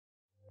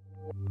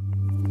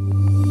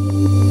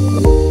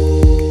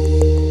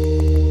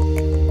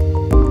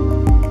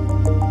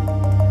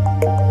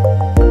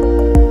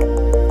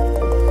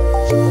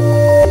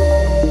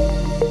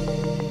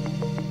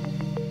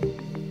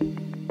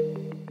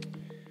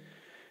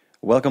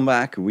Welcome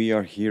back. We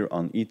are here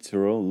on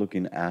eToro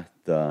looking at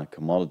the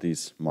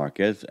commodities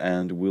market,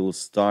 and we'll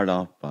start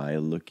off by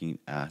looking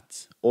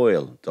at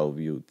oil,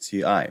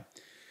 WTI.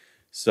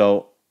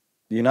 So,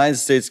 the United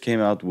States came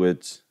out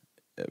with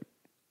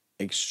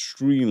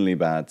extremely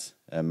bad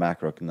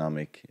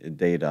macroeconomic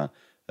data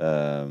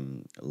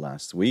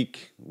last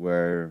week,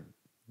 where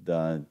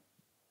the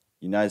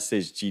United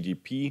States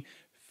GDP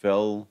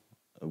fell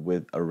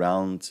with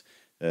around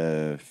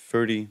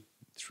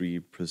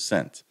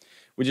 33%,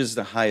 which is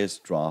the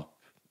highest drop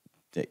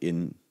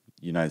in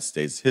United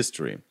States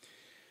history.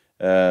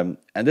 And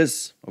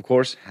this, of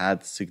course,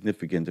 had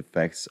significant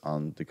effects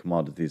on the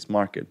commodities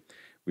market.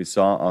 We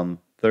saw on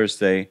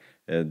Thursday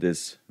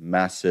this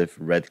massive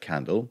red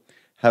candle.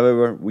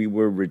 However, we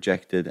were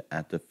rejected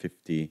at the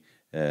 50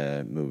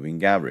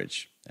 moving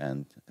average.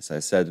 And as I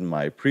said in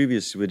my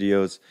previous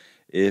videos,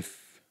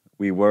 if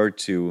we were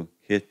to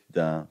hit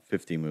the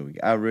 50 moving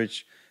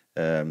average,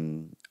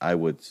 I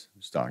would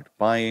start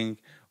buying,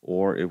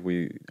 or if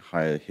we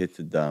hit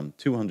the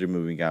 200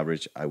 moving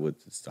average, I would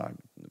start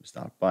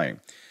buying.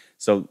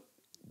 So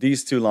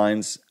these two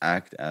lines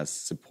act as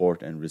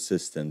support and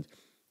resistance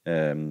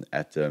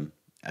at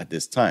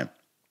this time.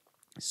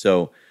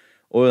 So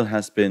oil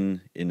has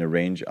been in a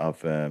range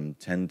of $10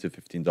 to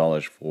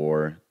 $15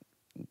 for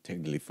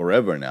technically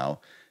forever now.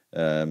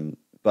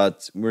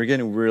 But we're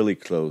getting really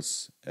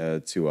close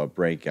to a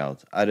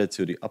breakout, either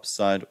to the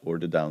upside or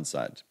the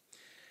downside.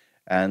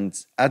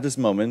 And at this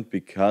moment,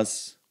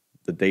 because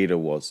the data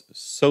was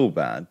so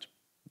bad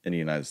in the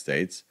United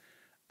States,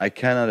 I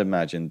cannot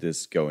imagine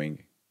this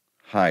going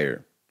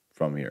higher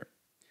from here.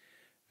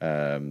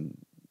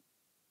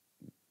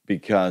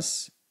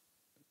 Because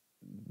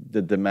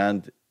the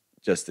demand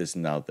just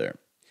isn't out there.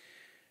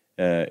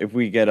 If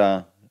we get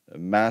a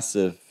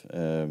massive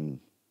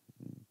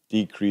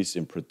decrease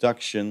in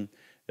production,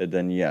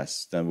 then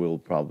yes, then we'll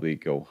probably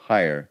go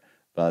higher.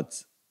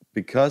 But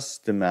because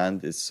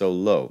demand is so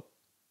low,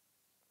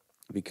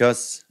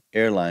 because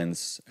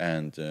airlines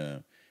and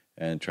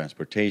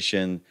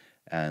transportation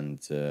and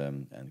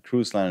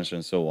cruise liners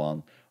and so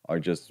on are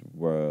just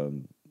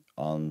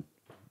on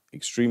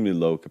extremely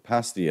low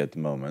capacity at the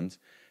moment,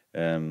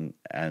 and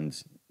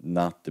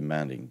not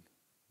demanding,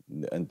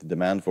 and the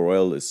demand for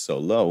oil is so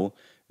low,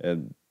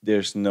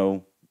 there's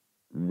no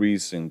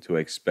reason to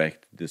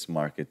expect this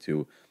market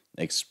to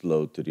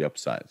explode to the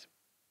upside.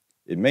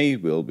 It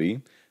will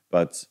be,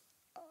 but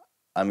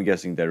I'm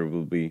guessing there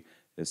will be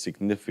a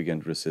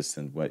significant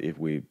resistance if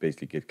we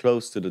basically get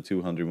close to the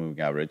 200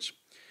 moving average.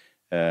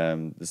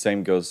 The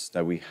same goes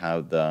that we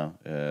have the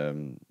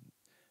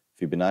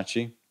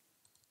Fibonacci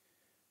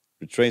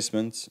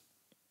retracement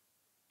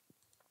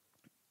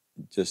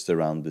just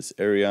around this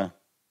area.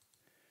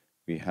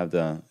 We have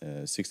the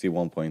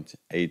 61.8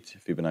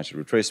 Fibonacci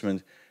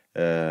retracement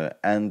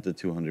and the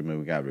 200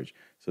 moving average.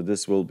 So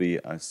this will be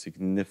a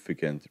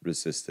significant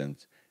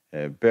resistant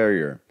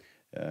barrier.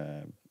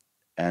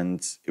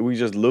 And if we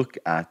just look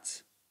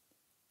at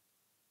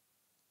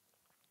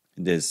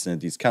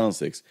these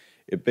candlesticks,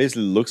 it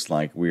basically looks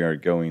like we are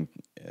going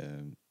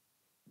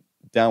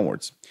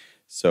downwards.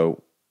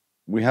 So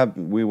we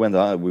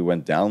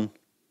went down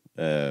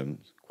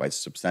quite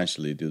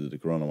substantially due to the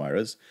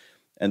coronavirus,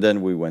 and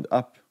then we went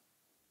up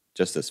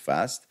just as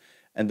fast,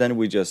 and then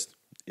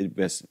it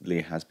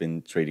basically has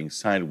been trading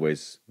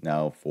sideways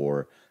now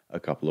for a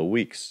couple of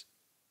weeks.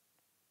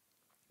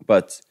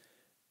 But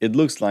it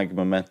looks like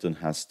momentum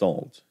has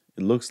stalled.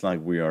 It looks like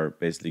we are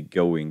basically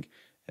going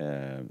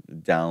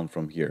down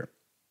from here.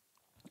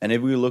 And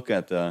if we look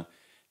at the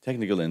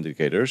technical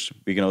indicators,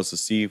 we can also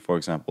see, for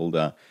example,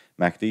 the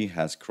MACD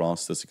has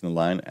crossed the signal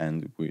line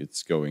and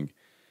it's going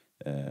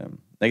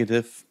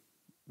negative.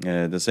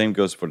 The same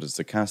goes for the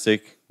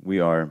stochastic.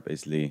 We are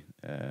basically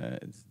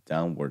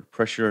downward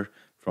pressure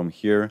from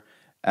here,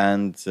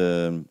 and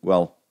the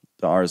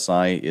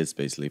RSI is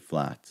basically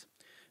flat.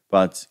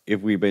 But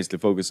if we basically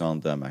focus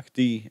on the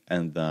MACD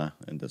and the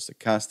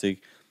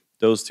stochastic,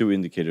 those two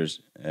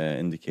indicators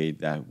indicate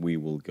that we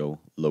will go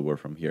lower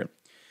from here.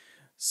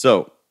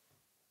 So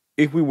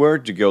if we were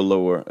to go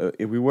lower,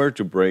 if we were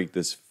to break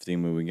this 15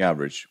 moving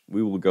average,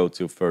 we will go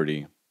to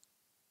 30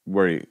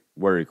 very,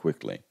 very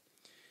quickly.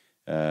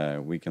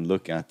 We can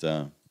look at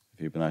the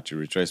Fibonacci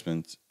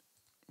retracement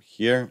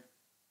here.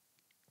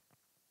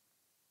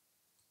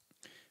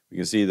 We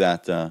can see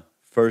that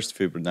first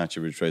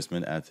Fibonacci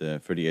retracement at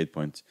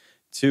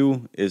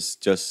 38.2 is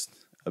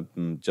just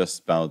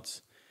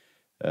about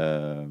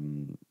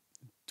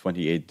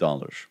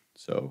 $28.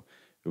 So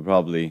we'll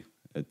probably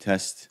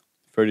test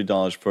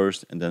 $30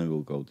 first, and then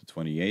we'll go to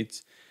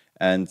 28.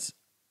 And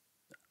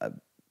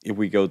if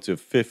we go to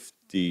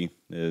 50%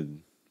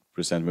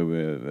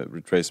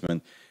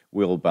 retracement,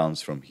 we'll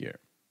bounce from here.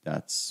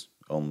 That's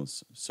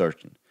almost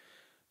certain.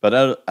 But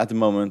at the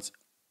moment,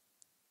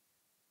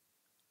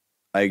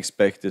 I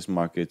expect this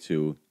market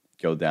to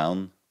go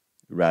down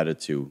rather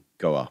to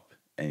go up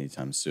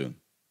anytime soon.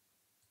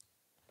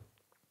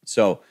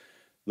 So,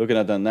 looking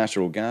at the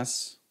natural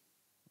gas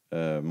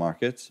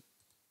market.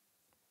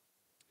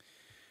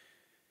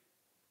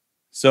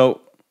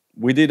 So,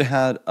 we did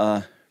had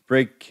a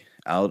break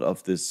out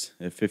of this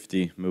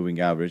 50 moving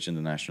average in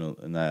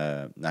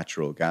the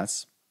natural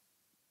gas,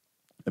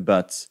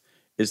 but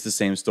it's the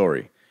same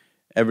story.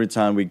 Every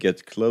time we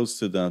get close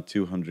to the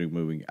 200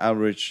 moving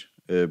average,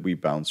 we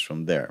bounce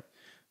from there.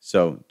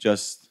 So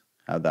just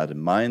have that in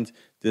mind.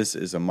 This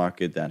is a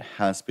market that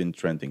has been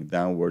trending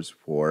downwards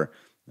for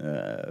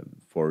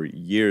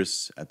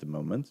years at the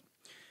moment,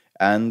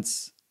 and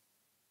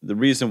the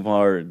reason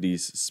for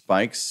these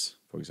spikes,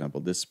 for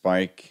example, this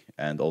spike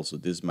and also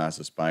this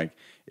massive spike,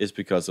 is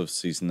because of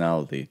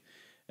seasonality.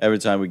 Every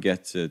time we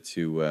get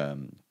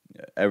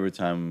every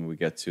time we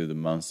get to the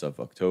months of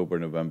October,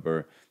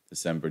 November,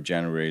 December,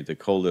 January, the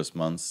coldest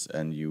months,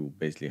 and you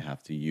basically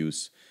have to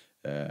use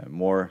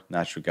more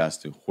natural gas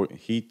to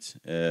heat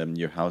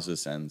your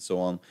houses and so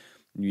on.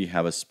 We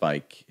have a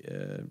spike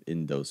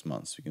in those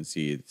months. You can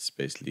see it's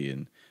basically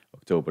in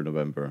October,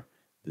 November,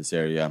 this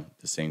area.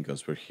 The same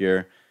goes for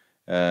here.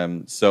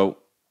 So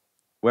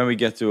when we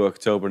get to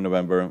October,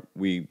 November,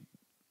 we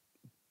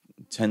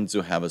tend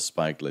to have a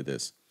spike like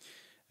this.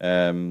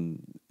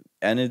 And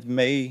it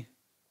may,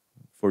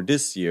 for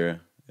this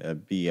year,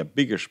 be a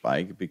bigger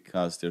spike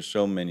because there's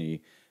so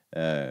many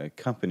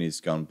companies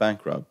gone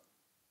bankrupt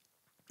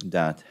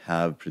that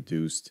have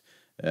produced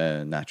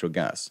natural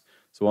gas.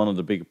 So one of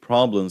the big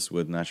problems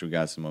with natural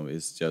gas at the moment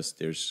is just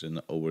there's an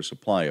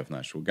oversupply of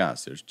natural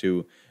gas. There's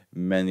too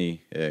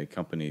many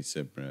companies,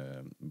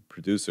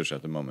 producers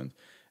at the moment,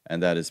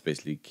 and that is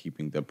basically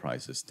keeping the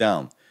prices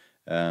down.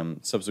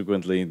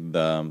 Subsequently,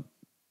 the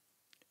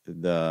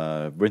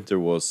winter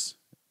was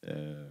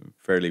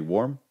fairly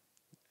warm.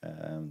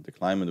 The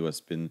climate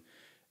has been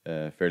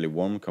fairly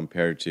warm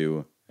compared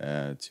to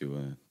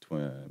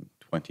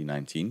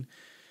 2019.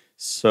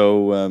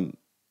 So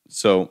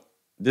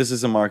this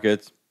is a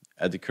market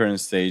at the current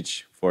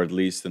stage for at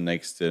least the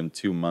next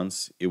 2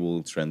 months. It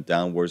will trend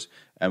downwards,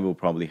 and we'll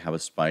probably have a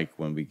spike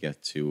when we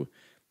get to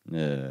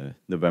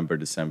November,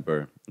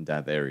 December,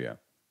 that area.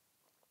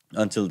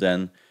 Until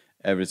then,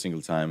 every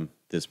single time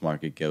this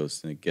market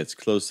goes and it gets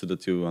close to the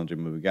 200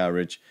 moving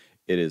average,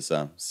 it is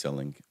a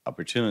selling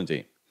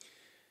opportunity.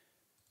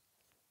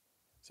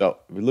 So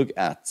if we look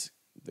at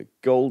the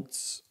gold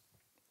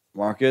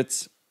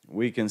market,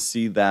 we can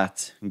see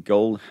that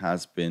gold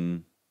has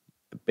been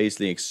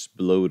basically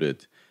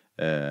exploded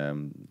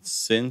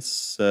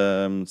since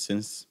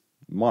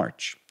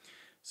March.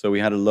 So we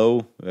had a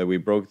low, we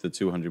broke the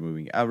 200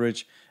 moving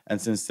average,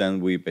 and since then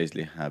we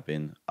basically have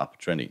been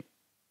uptrending.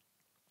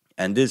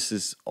 And this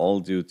is all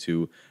due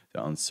to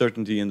the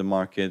uncertainty in the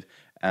market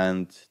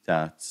and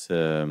that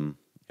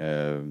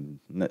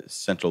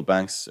central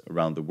banks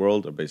around the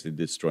world are basically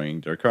destroying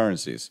their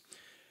currencies.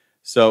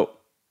 So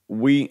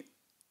we,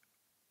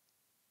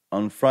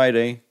 on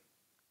Friday,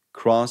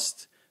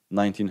 crossed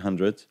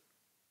 1900.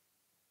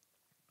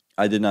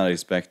 I did not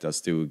expect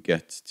us to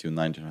get to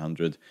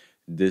 1900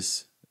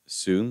 this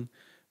soon,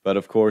 but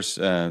of course,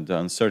 the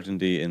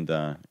uncertainty in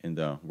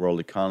the world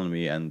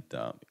economy and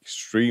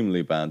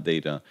extremely bad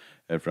data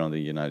from the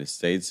United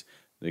States,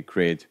 they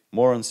create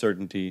more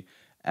uncertainty,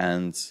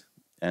 and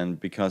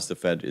because the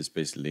Fed is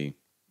basically,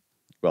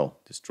 well,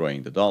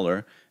 destroying the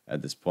dollar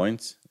at this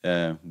point,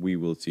 we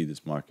will see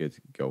this market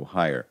go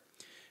higher.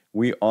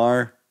 We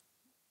are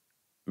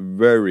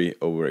very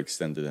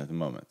overextended at the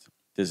moment.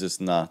 This is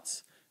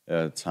not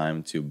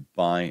time to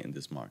buy in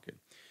this market.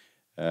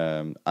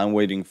 I'm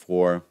waiting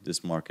for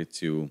this market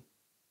to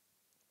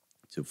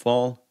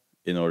fall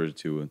in order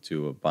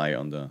to buy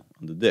on the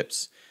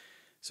dips.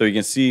 So you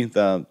can see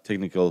the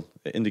technical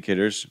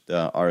indicators,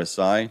 the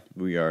RSI,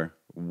 we are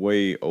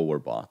way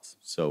overbought.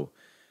 So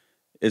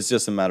it's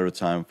just a matter of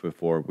time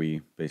before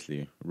we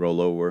basically roll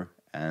over,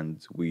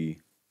 and we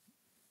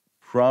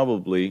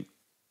probably,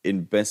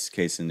 in best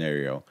case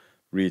scenario,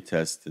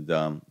 retest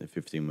the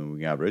 15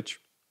 moving average.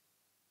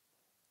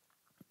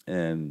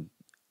 And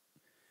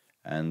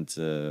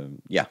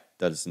yeah,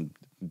 that is the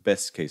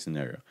best case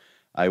scenario.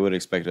 I would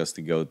expect us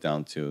to go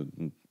down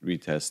to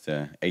retest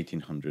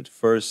 1800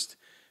 first,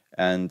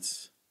 and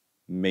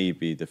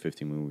maybe the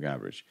 50 moving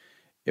average.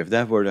 If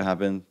that were to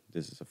happen,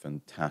 this is a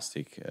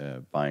fantastic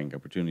buying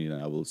opportunity,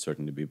 and I will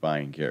certainly be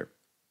buying here.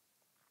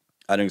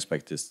 I don't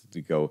expect this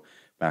to go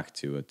back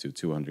to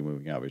 200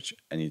 moving average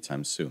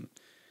anytime soon.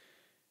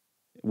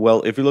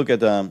 Well, if we look at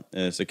the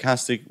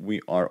stochastic,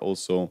 we are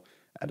also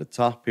at the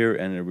top here,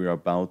 and we are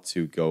about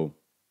to go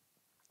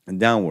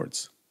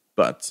downwards.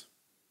 But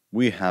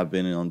we have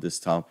been on this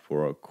top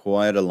for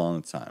quite a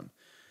long time.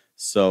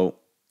 So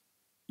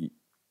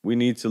we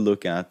need to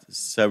look at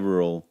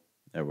several,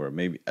 or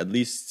maybe at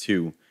least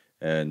two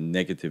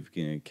negative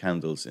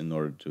candles in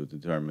order to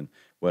determine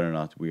whether or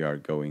not we are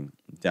going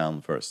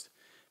down first.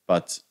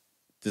 But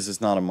this is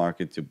not a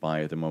market to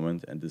buy at the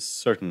moment, and this is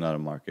certainly not a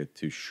market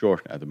to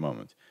short at the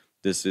moment.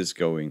 This is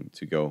going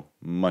to go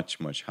much,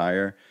 much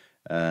higher.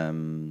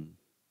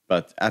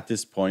 But at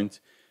this point,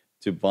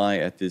 to buy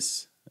at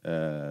this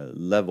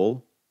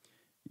level,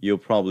 you'll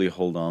probably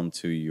hold on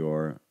to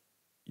your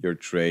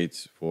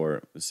trades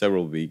for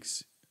several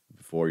weeks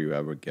before you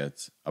ever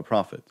get a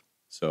profit.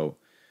 So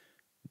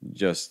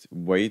just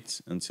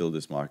wait until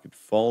this market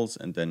falls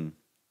and then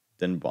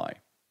buy.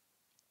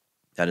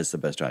 That is the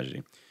best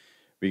strategy.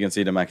 We can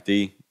see the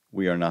MACD.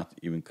 We are not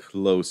even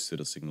close to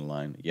the signal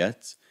line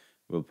yet.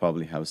 We'll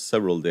probably have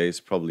several days,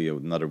 probably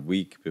another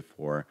week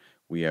before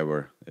we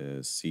ever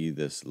see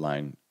this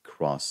line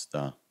cross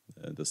the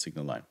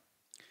signal line.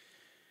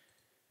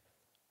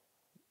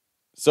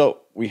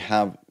 So we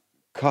have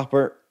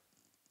copper.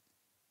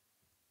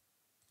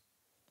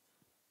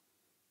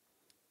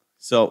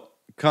 So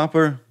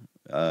copper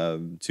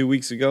 2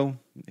 weeks ago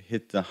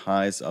hit the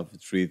highs of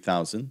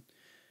 3,000.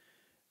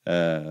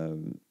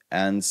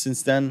 And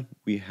since then,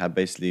 we have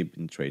basically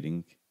been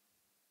trading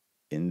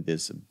in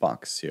this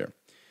box here.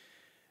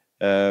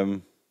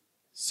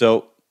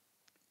 So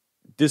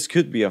this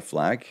could be a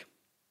flag.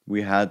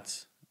 We had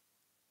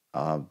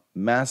a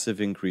massive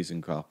increase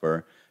in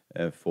copper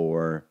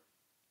for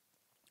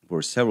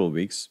several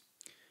weeks.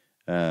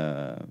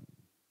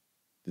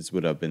 This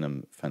would have been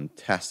a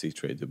fantastic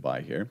trade to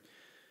buy here.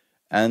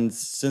 And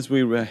since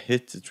we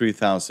hit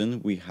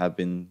 3,000, we have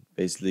been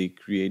basically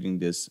creating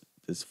this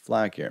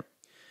flag here.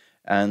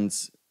 And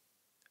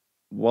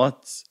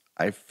what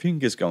I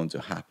think is going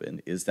to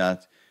happen is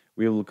that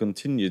we will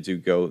continue to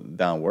go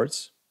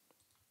downwards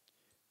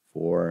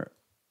for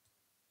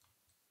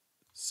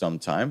some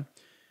time,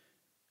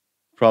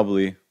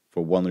 probably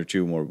for 1 or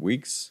 2 more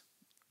weeks,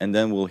 and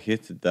then we'll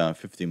hit the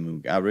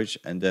 50-moving average,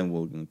 and then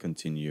we'll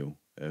continue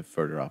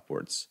further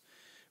upwards.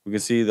 We can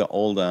see that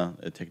all the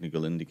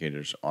technical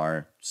indicators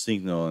are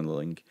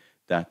signaling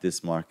that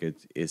this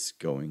market is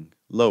going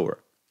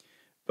lower.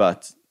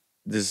 But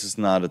this is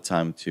not a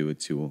time to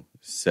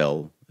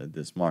sell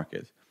this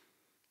market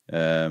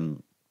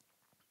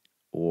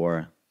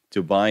or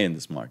to buy in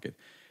this market.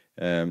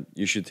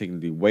 You should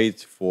technically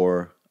wait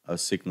for a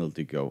signal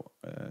to go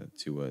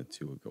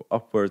go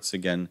upwards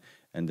again,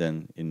 and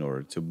then in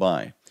order to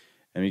buy.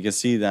 And you can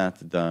see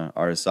that the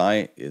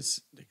RSI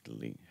is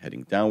technically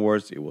heading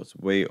downwards. It was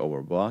way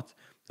overbought.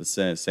 The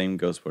same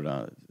goes for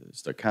the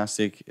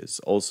stochastic. It's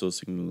also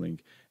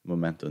signaling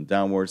momentum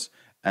downwards,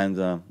 and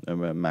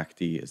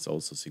MACD is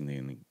also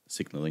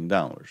signaling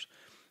downwards.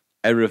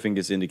 Everything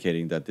is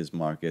indicating that this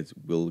market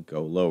will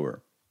go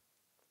lower.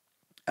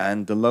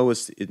 And the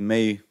lowest it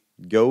may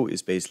go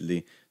is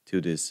basically to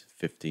this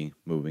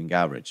 50-moving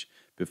average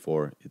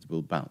before it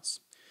will bounce.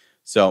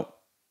 So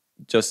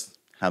just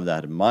have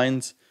that in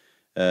mind.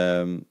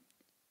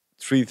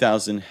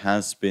 3,000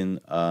 has been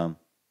an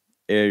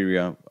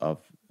area of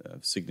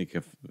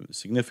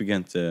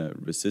significant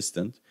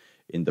resistance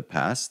in the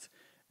past.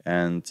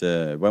 And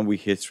when we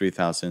hit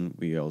 3,000,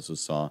 we also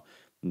saw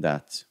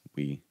that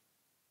we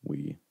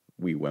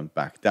went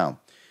back down.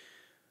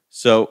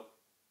 So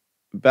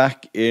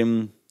back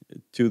in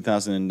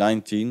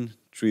 2019,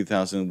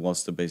 3,000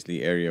 was the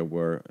basically area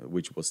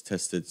which was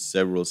tested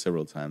several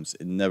times.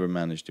 It never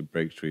managed to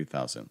break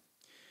 3,000.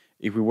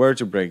 If we were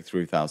to break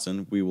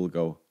 3,000, we will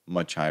go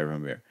much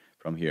higher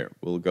from here.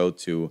 We'll go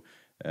to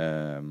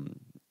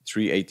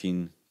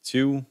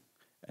 318.2,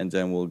 and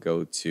then we'll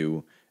go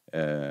to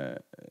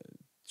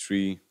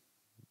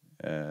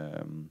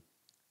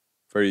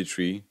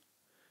 333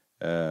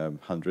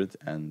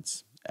 and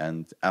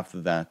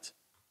after that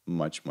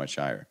much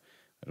higher.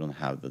 I don't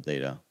have the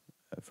data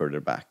further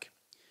back.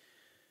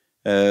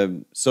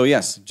 So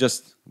yes,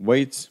 just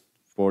wait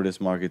for this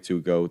market to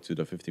go to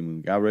the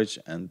 50-moving average,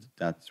 and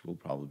that will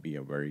probably be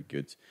a very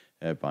good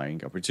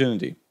buying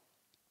opportunity.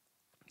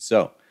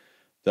 So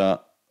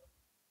the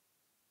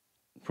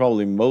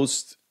probably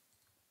most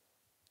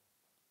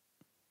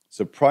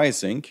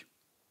surprising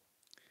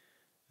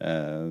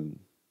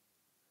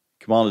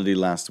commodity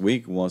last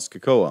week was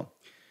cocoa.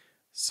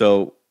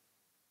 So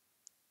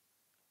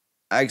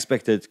I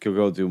expected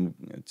cocoa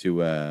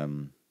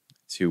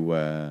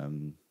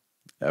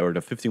or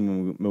the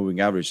 50-moving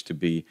average to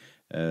be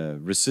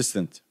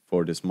resistant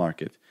for this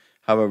market.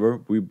 However,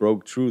 we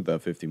broke through the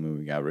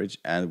 50-moving average,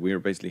 and we are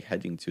basically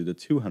heading to the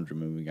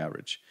 200-moving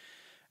average.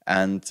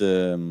 And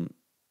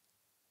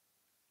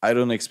I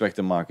don't expect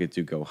the market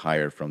to go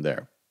higher from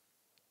there.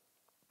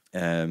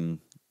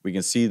 We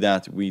can see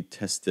that we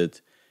tested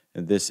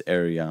this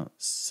area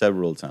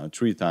several times,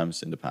 3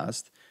 times in the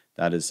past.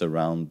 That is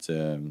around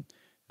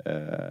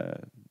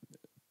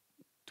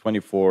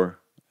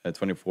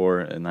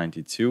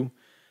 24.92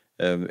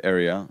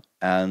 area,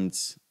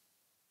 and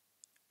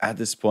at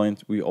this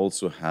point we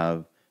also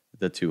have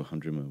the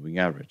 200-moving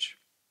average.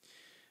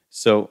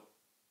 So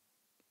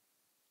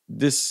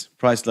this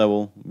price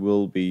level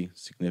will be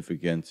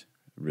significant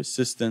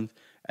resistant,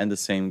 and the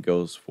same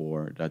goes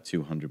for that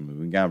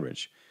 200-moving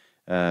average.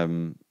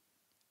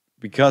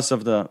 Because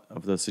of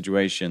the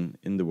situation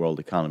in the world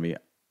economy,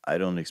 I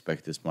don't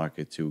expect this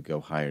market to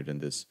go higher than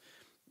this.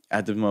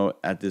 At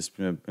this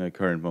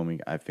current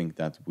moment, I think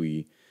that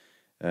we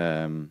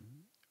are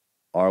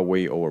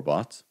way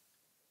overbought.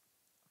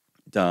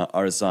 The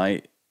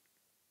RSI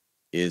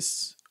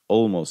is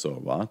almost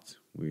overbought.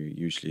 We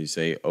usually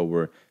say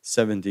over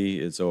 70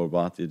 is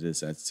overbought. It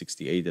is at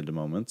 68 at the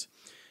moment.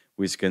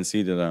 We can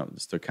see that the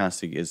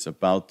stochastic is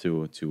about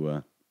to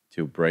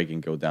break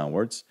and go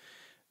downwards.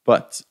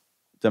 But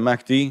the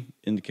MACD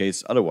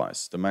indicates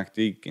otherwise. The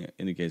MACD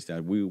indicates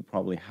that we will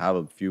probably have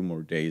a few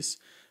more days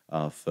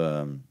of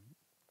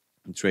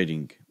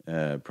trading,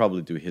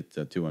 probably to hit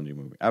the 200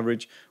 moving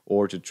average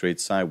or to trade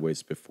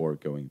sideways before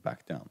going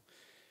back down.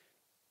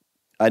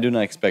 I do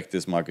not expect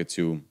this market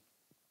to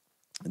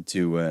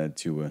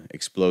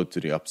explode to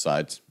the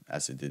upside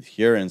as it did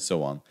here and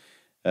so on.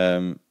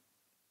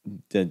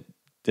 The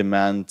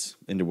demand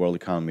in the world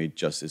economy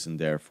just isn't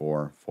there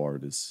for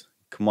this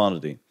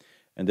commodity.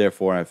 And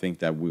therefore, I think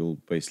that we'll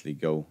basically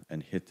go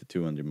and hit the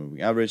 200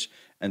 moving average,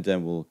 and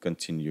then we'll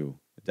continue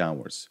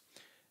downwards.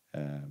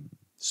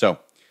 So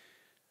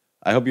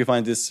I hope you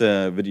find this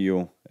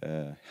video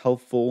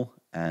helpful,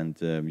 and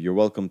you're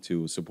welcome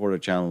to support our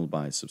channel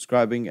by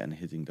subscribing and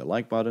hitting the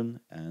like button.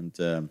 And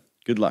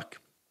good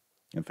luck,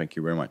 and thank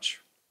you very much.